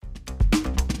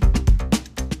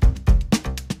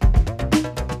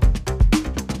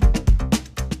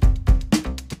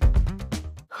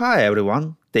Hi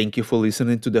everyone, thank you for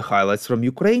listening to the Highlights from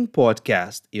Ukraine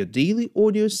podcast, your daily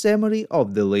audio summary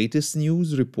of the latest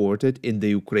news reported in the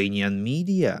Ukrainian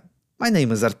media. My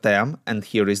name is Artem and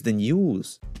here is the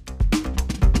news.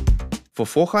 For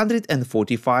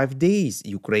 445 days,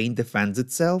 Ukraine defends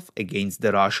itself against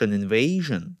the Russian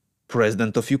invasion.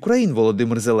 President of Ukraine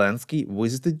Volodymyr Zelenskyy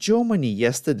visited Germany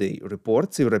yesterday,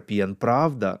 reports European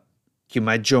Pravda. He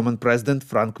met German President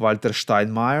Frank-Walter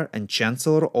Steinmeier and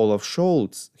Chancellor Olaf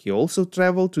Scholz. He also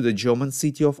traveled to the German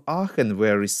city of Aachen,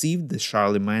 where he received the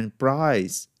Charlemagne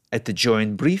Prize. At a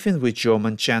joint briefing with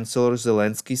German Chancellor,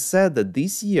 Zelenskyy said that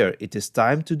this year it is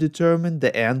time to determine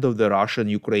the end of the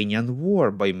Russian-Ukrainian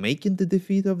war by making the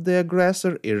defeat of the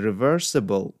aggressor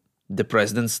irreversible. The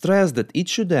president stressed that it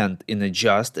should end in a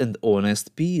just and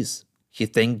honest peace. He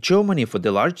thanked Germany for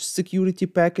the largest security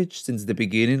package since the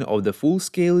beginning of the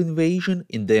full-scale invasion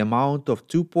in the amount of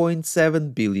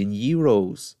 2.7 billion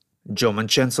euros. German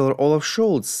Chancellor Olaf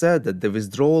Scholz said that the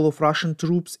withdrawal of Russian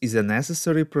troops is a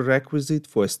necessary prerequisite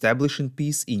for establishing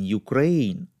peace in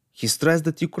Ukraine. He stressed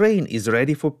that Ukraine is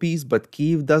ready for peace, but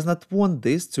Kyiv does not want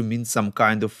this to mean some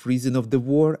kind of freezing of the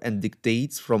war and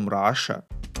dictates from Russia.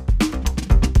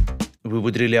 We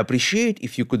would really appreciate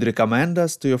if you could recommend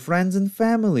us to your friends and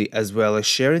family, as well as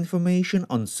share information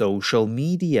on social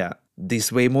media.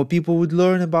 This way more people would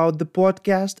learn about the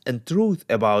podcast and truth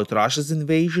about Russia's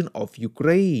invasion of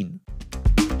Ukraine.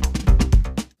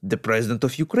 The president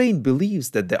of Ukraine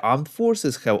believes that the armed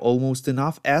forces have almost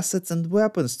enough assets and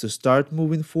weapons to start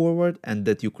moving forward and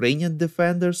that Ukrainian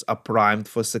defenders are primed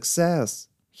for success.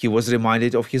 He was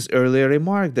reminded of his earlier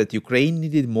remark that Ukraine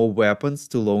needed more weapons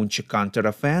to launch a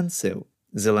counter-offensive.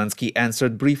 Zelenskyy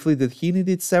answered briefly that he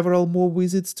needed several more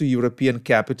visits to European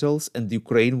capitals and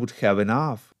Ukraine would have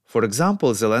enough. For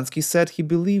example, Zelenskyy said he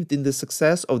believed in the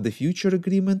success of the future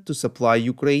agreement to supply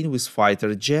Ukraine with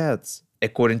fighter jets.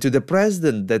 According to the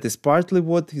president, that is partly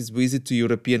what his visit to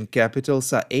European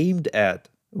capitals are aimed at.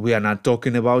 We are not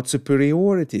talking about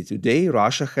superiority. Today,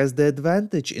 Russia has the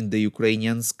advantage in the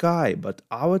Ukrainian sky, but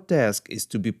our task is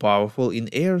to be powerful in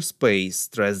airspace,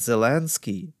 stressed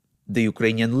Zelenskyy. The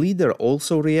Ukrainian leader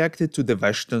also reacted to the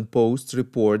Washington Post's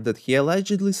report that he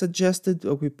allegedly suggested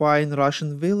occupying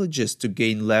Russian villages to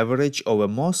gain leverage over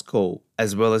Moscow,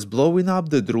 as well as blowing up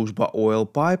the Druzhba oil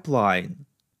pipeline.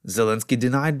 Zelenskyy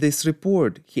denied this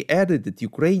report. He added that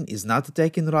Ukraine is not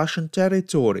attacking Russian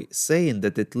territory, saying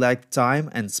that it lacked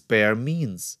time and spare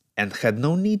means, and had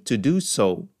no need to do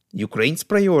so. Ukraine's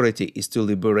priority is to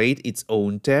liberate its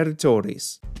own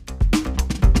territories.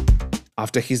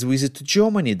 After his visit to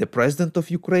Germany, the president of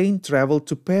Ukraine traveled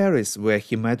to Paris, where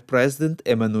he met President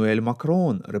Emmanuel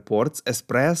Macron, reports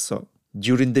Espresso.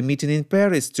 During the meeting in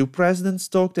Paris, two presidents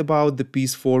talked about the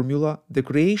peace formula, the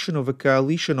creation of a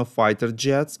coalition of fighter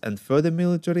jets, and further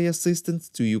military assistance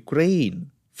to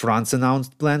Ukraine. France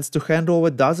announced plans to hand over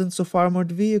dozens of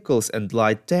armored vehicles and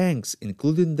light tanks,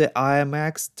 including the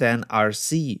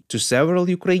AMX-10RC, to several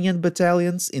Ukrainian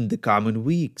battalions in the coming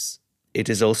weeks. It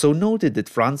is also noted that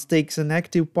France takes an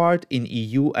active part in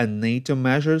EU and NATO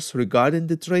measures regarding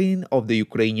the training of the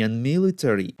Ukrainian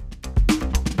military.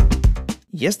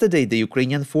 Yesterday, the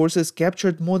Ukrainian forces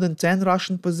captured more than 10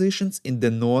 Russian positions in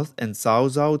the north and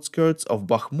south outskirts of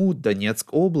Bakhmut, Donetsk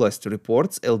Oblast,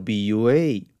 reports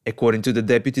LBUA. According to the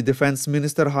Deputy Defense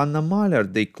Minister Hanna Mahler,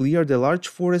 they cleared a large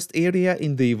forest area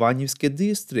in the Ivanivsky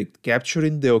district,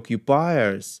 capturing the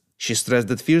occupiers. She stressed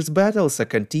that fierce battles are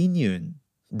continuing.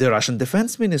 The Russian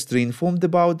Defense Ministry informed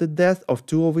about the death of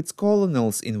two of its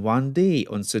colonels in one day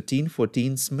on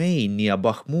 13-14 May near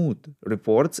Bakhmut,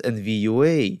 reports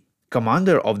NVUA.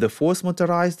 Commander of the 4th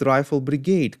Motorized Rifle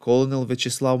Brigade, Colonel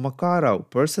Vyacheslav Makarov,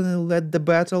 personally led the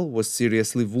battle, was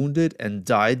seriously wounded and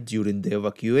died during the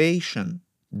evacuation.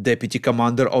 Deputy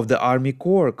Commander of the Army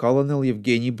Corps, Colonel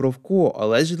Yevgeny Brovko,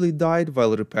 allegedly died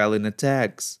while repelling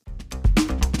attacks.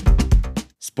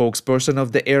 Spokesperson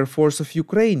of the Air Force of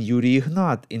Ukraine, Yuri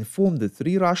Ignat, informed that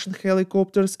 3 Russian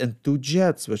helicopters and 2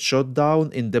 jets were shot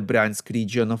down in the Bryansk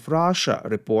region of Russia,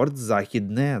 reports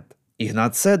Zahidnet.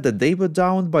 Ignat said that they were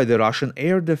downed by the Russian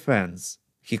air defense.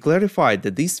 He clarified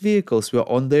that these vehicles were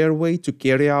on their way to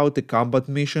carry out a combat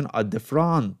mission at the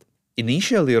front.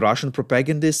 Initially, Russian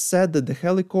propagandists said that the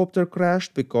helicopter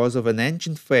crashed because of an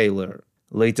engine failure.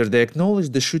 Later, they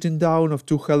acknowledged the shooting down of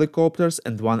 2 helicopters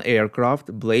and 1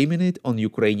 aircraft, blaming it on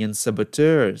Ukrainian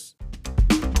saboteurs.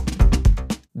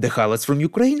 The Highlights from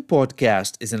Ukraine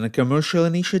podcast is a commercial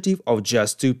initiative of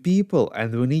just 2 people,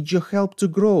 and we need your help to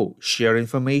grow. Share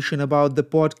information about the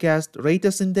podcast, rate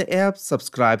us in the app,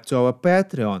 subscribe to our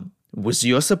Patreon. With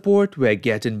your support, we are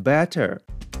getting better.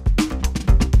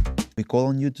 We call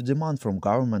on you to demand from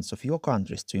governments of your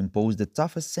countries to impose the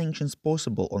toughest sanctions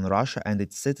possible on Russia and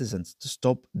its citizens to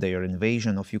stop their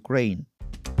invasion of Ukraine.